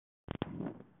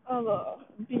Alors,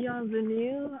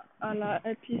 bienvenue à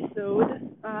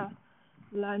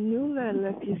la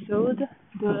nouvelle épisode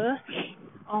de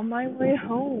On My Way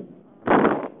Home.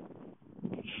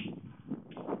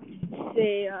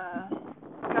 C'est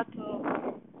 14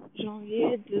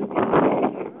 janvier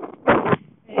 2021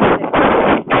 et un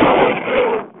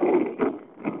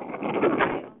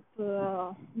peu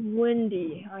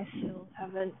windy. I still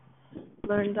haven't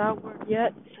learned that word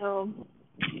yet, so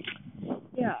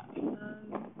yeah.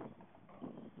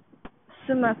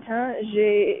 Ce matin,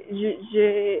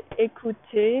 j'ai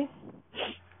écouté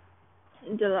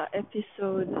de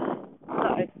l'épisode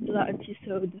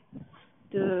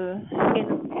de In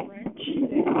French,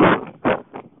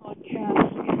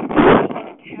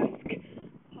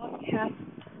 podcast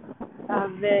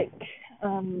avec,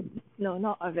 non,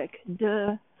 not avec,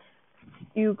 de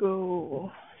Hugo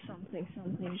something,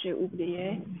 j'ai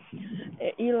oublié.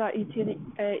 Et il a utilisé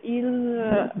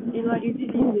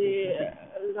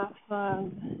la phrase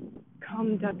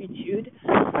comme d'habitude.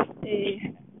 Et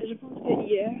je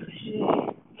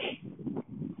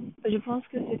pense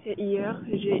que c'était hier,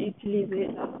 j'ai utilisé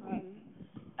la phrase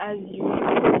as usual.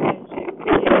 J'ai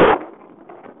oublié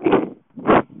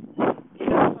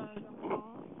la phrase en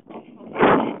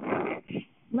français.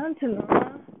 Maintenant,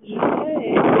 je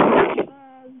fais la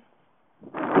phrase.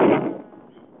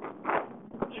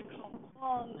 Je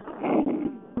comprends.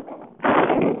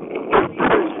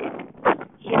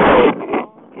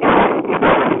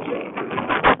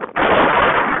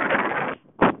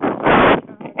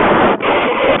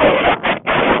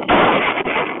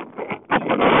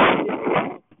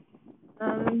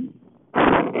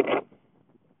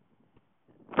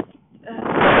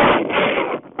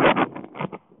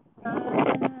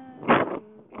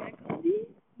 Mercredi?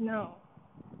 No.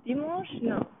 Dimanche?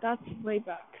 No. That's way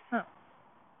back. Huh.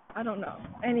 I don't know.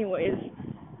 Anyways,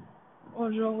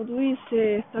 aujourd'hui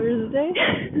c'est Thursday.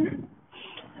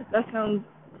 That sounds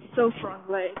so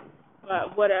franglais,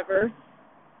 but whatever.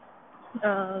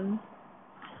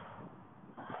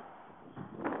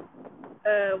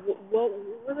 What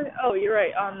was it? Oh, you're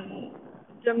right.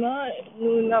 Demain,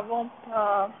 nous n'avons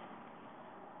pas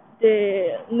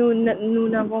l'école.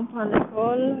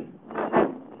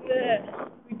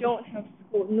 We don't have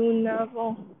school.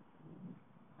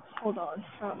 Hold on,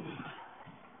 stop.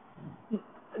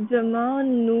 Demain,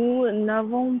 nous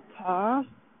n'avons pas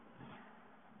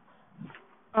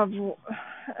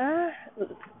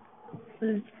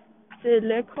c'est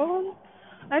l'école?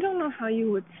 I don't know how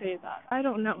you would say that. I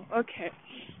don't know. Okay.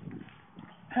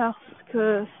 Parce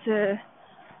que c'est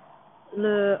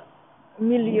le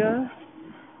milieu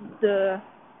de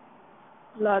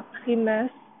la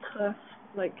trimestre,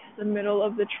 like the middle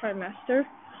of the trimester.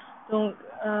 Donc,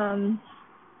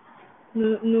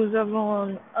 nous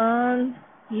avons un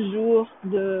jour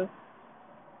de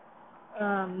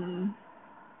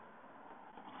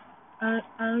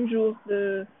un jour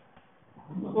de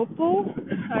repos.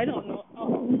 I don't know.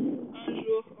 Un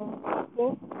jour en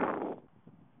repos.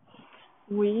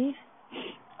 Oui.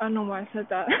 I don't know why I said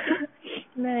that.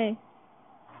 mais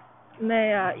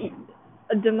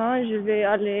demain je vais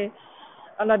aller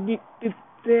à la bibliothèque.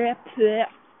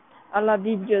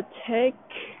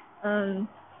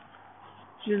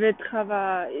 Je vais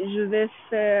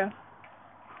faire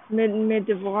mes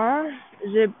devoirs.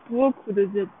 J'ai beaucoup de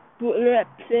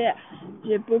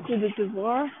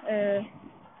devoirs,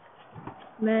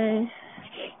 mais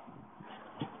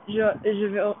je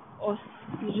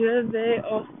vais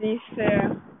aussi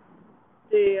faire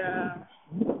des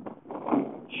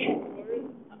chores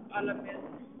à la maison.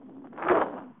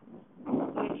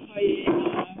 Nettoyer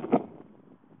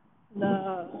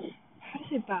je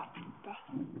sais pas,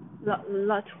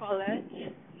 la toilette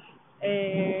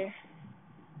et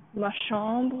ma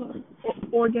chambre,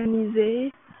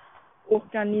 organiser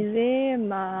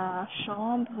ma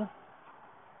chambre.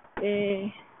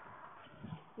 Et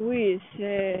oui,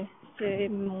 c'est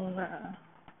mon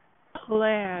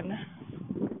plan.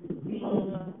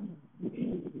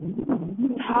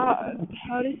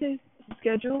 How do you say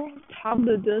schedule?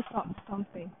 Table de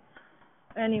something.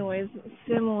 Anyways,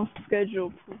 c'est mon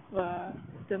schedule pour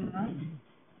demain.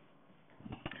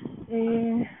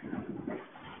 Et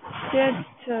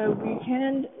cet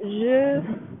week-end,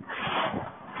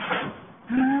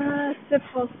 c'est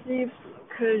possible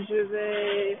que je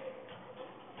vais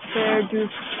faire du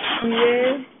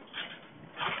skier,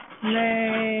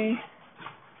 mais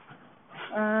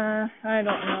I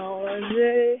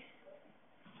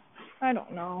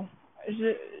don't know.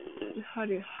 How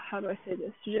do I say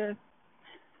this?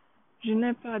 Je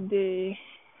n'ai pas des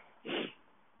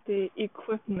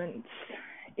equipments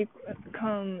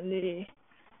comme les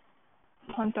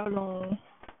pantalons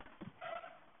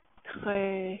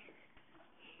très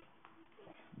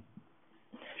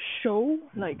chaud,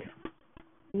 like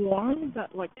warm,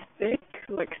 that like thick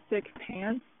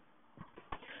pants,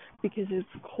 because it's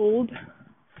cold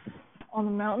on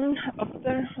the mountain, up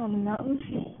there on the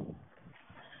mountain.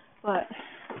 But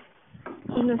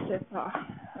je ne sais pas.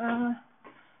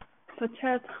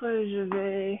 Peut-être je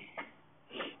vais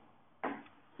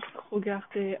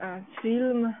regarder un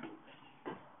film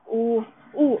ou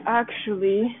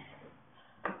actually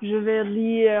je vais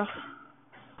lire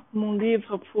mon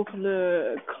livre pour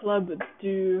le club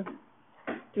du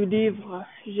livre.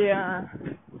 J'ai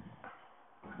un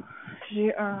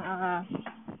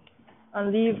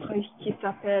livre qui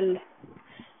s'appelle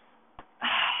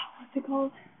what's it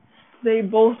called? They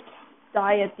Both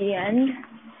Die at the End.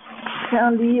 C'est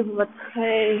un livre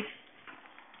très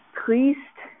triste,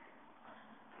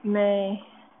 mais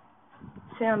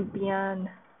c'est un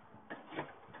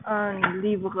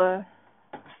livre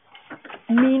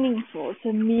meaningful. It's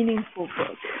a meaningful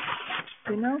book,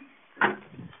 you know?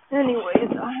 Anyways,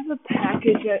 I have a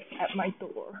package at my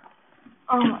door.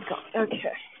 Oh my god,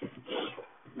 okay.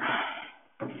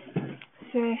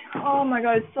 See, oh my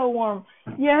god, it's so warm.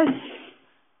 Yes,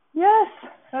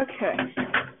 okay.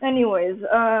 Anyways,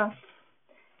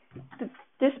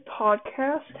 this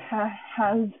podcast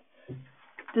has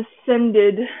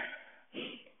descended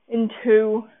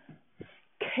into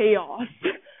chaos.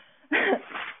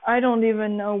 I don't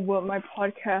even know what my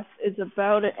podcast is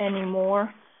about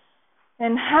anymore.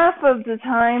 And half of the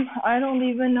time, I don't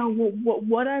even know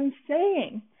what I'm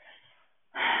saying.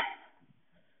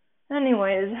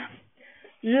 Anyways,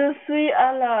 je suis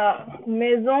à la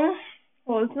maison.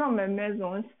 Oh, it's not my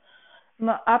maison, it's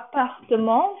my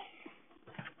appartement.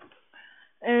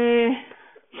 Et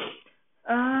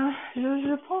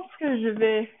je pense que je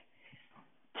vais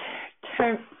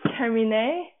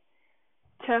terminer,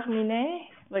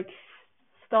 like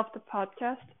stop the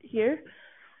podcast here.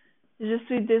 Je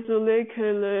suis désolée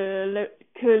que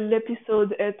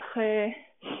l'épisode est très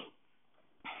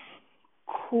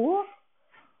court.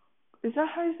 Is that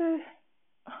how you say?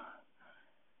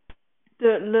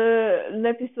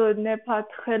 L'épisode n'est pas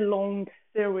très long.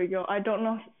 There we go. I don't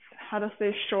know how to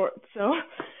say short, so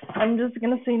I'm just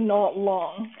gonna say not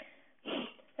long.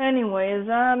 Anyways,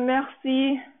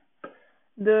 merci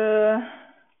de.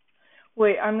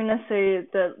 Wait, I'm gonna say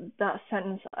that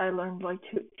sentence I learned like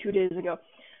two days ago.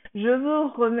 Je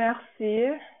vous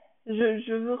remercie.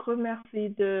 Je vous remercie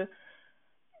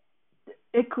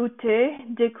d'écouter,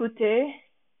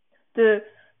 de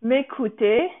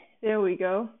m'écouter. There we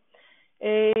go.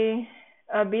 Et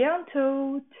à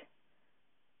bientôt.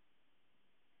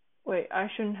 Wait, I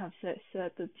shouldn't have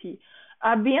said the T.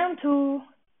 À bientôt,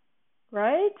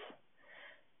 right?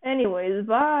 Anyways,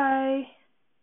 bye.